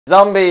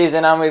Zombies,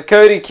 and I'm with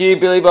Cody Q,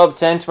 Billy Bob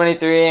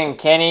 1023, and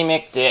Kenny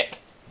McDick.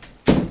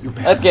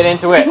 Let's get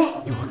into it.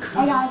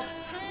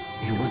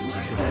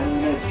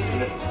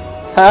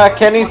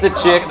 Kenny's the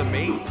chick.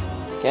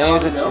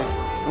 Kenny's the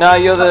chick. No,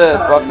 you're the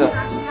boxer.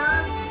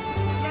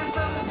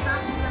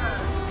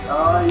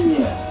 Oh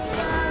yeah.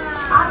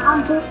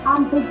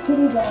 I'm big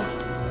titty though.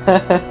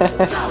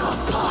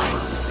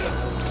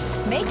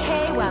 Make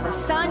hay while the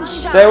sun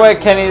shines. Stay away,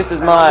 Kenny. This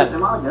is mine.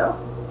 Am I a girl?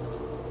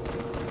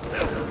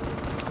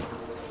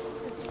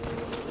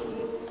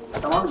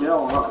 Am I a girl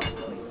or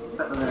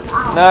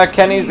not? No,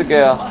 Kenny's the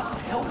girl.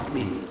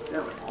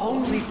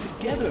 Only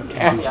together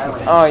can we.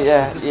 Oh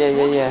yeah.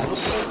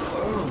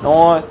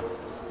 No.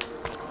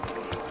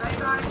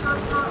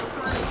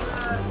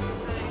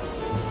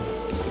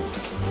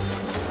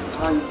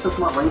 Oh, you took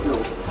my radio.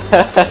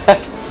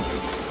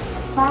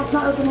 That's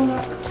not opening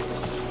it.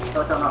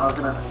 I'm not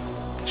opening it.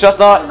 Shots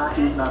not.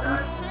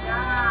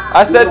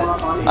 I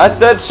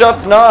said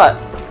shots not.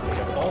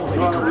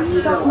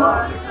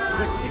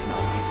 Twisted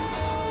noise.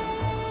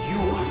 You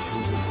are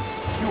chosen.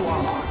 You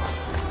are marked.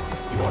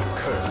 You are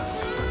cursed.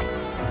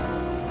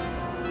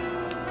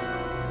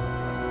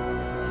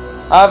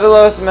 I have the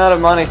lowest amount of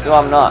money, so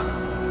I'm not.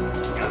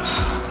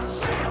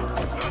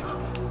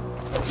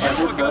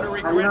 You're gonna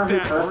regret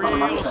that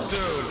real soon.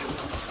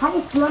 Have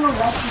you seen a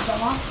rescue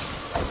someone?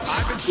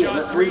 I've been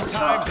shot 3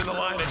 times in the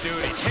line of duty.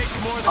 It takes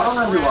more than a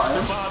scratch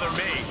to bother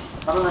me.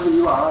 I don't know who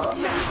you are either.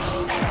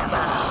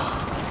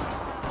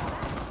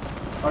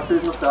 I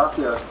choose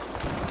Mustachio.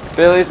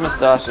 Billy's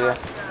mustachio.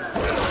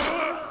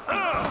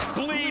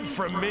 Bleed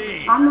from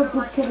me. I'm a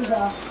big titty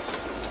girl.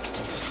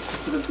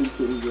 To the big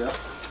city, yeah.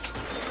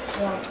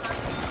 Yeah.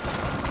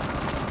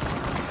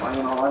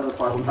 Playing all over the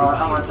place. Oh, I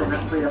want to take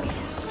this for you.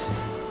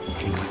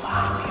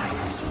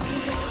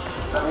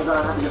 That means I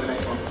don't have to get the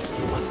next one.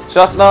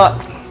 Shots not.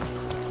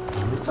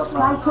 Just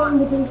Guys not. hitting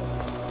the beast.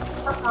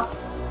 Shut up.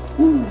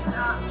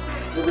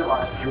 Is it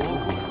like?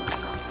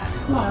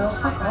 No,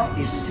 fuck off.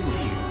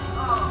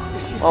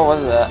 What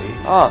was that?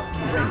 Oh,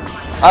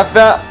 I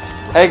found.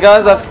 Hey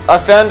guys, I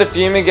found a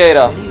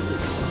fumigator.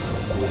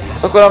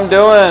 Look what I'm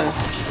doing.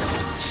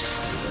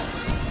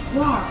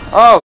 Yeah.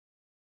 Oh.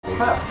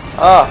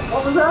 Oh.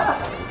 What was that?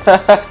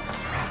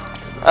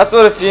 That's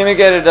what a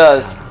fumigator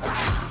does. Yeah,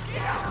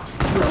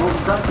 well,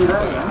 don't do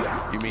that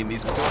again. You mean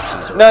these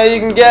corpses are... No, you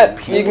can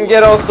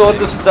get all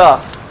sorts of stuff.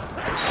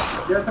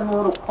 Get them a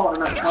little pot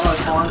and that color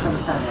time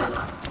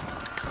container.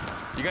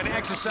 You gonna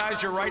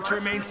exercise your right to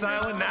remain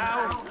silent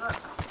now?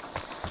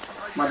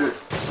 My dude.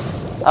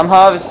 I'm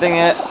harvesting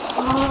it.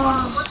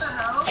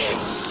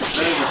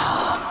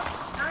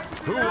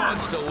 Who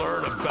wants to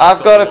learn about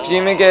I've got a the law?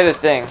 fumigator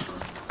thing.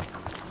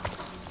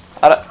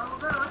 I don't.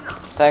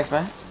 Thanks,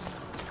 man.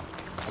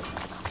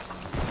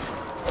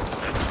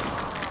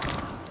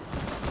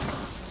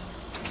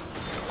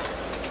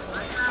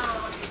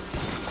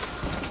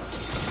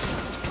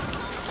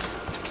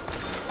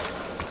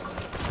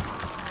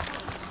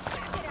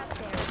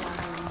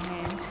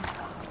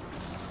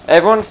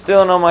 Everyone's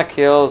stealing all my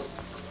kills.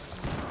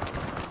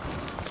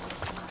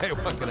 Hey,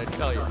 what can I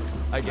tell you?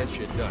 I get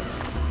shit done.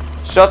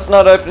 Shot's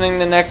not opening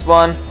the next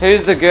one.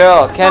 Who's the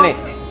girl? Kenny.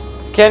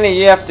 Kenny,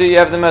 you have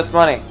the most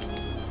money.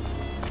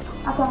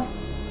 Okay.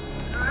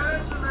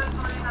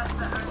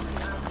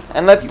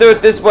 And let's do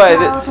it this way.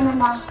 I'll open it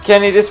now.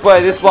 Kenny, this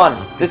way. This one.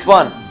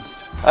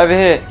 Over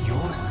here.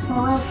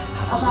 No, wait.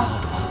 Okay.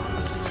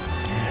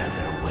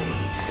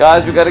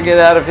 Guys, we gotta get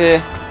out of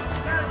here.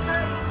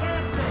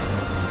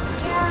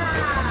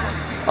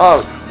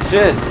 Oh,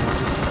 cheers.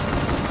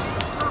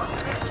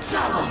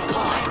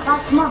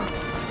 Guys, come on.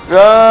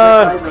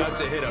 Run! About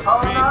to hit a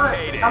Oh big no!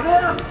 payday. I'm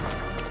in!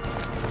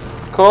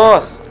 Of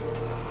course.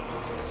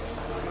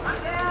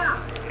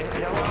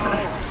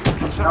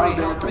 Somebody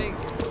help me.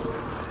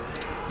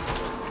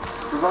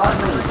 Revive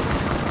me!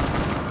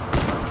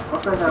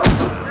 What the hell?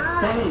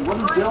 Kenny, what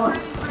are you doing?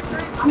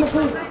 I'm a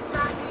beast.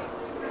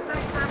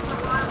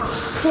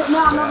 Shit, no,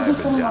 I'm not a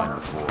beast anymore.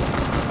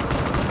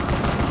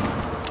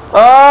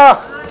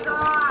 Ah!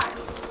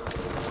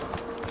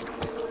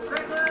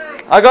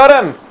 I got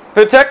him!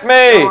 Protect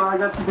me! Oh, I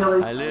got you,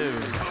 Billy. I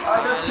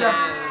got you.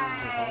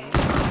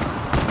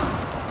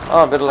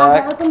 Oh, a bit of I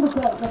lag. opened the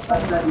gate this way.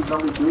 That you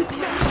zombie bitch.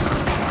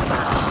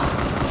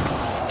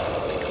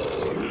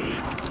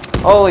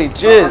 Holy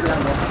jizz.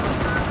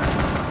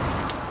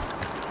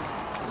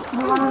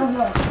 No one over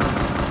here.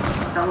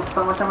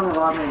 Someone come and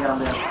revive me again,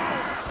 man.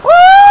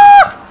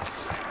 Woo!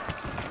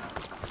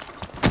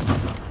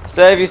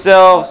 Save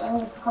yourselves.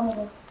 Come with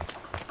me.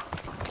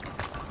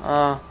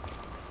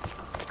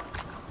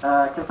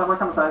 Oh, Can someone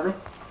come save me?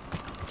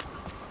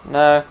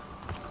 no.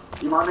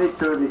 You might need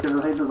 2 because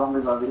there's heaps of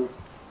zombies over here.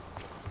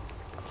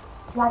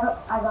 Yeah,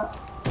 I got.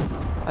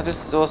 I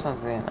just saw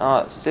something.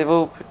 Oh,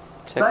 civil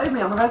protect. Save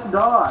me, I'm about to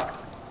die.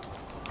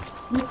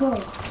 Me too.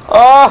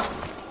 Oh!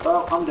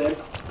 Well, I'm dead.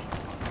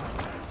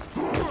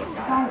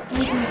 Guys, save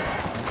me.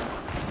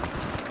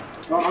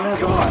 Well, I'm gonna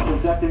die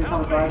because Jack didn't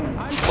come save me.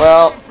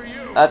 Well,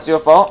 that's your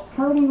fault.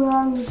 Cody, where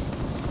are you?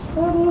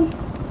 Cody.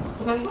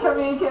 Kenny, come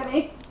here,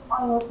 Kenny.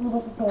 Oh, you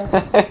disappeared.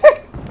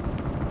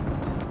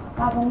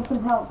 Guys, I need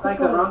some help. Thank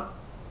Quickly. you, bro.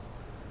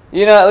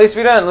 You know, at least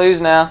we don't lose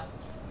now.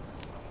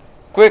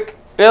 Quick,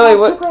 Billy, Guys,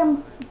 what? quickly,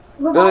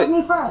 revive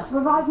me first.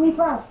 Revive me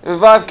first.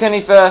 Revive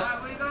Kenny first.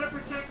 We gotta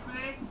protect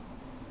me.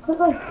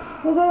 Quickly.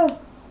 Quickly.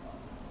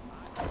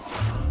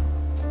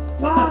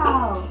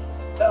 Wow.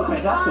 That was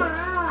fantastic.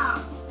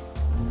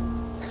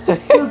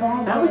 Too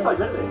bad. How are we so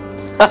good at this?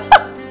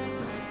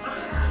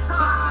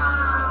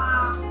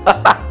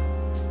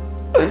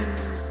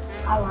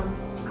 I won.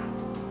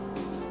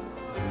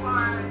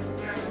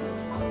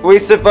 We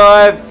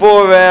survived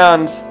 4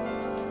 rounds.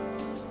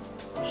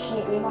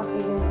 Shit, we must be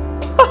good.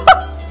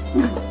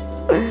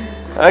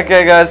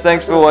 Okay, guys,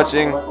 thanks for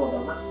watching.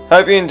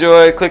 Hope you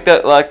enjoyed. Click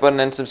that like button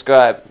and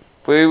subscribe.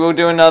 We will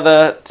do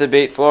another to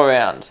beat 4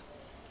 rounds.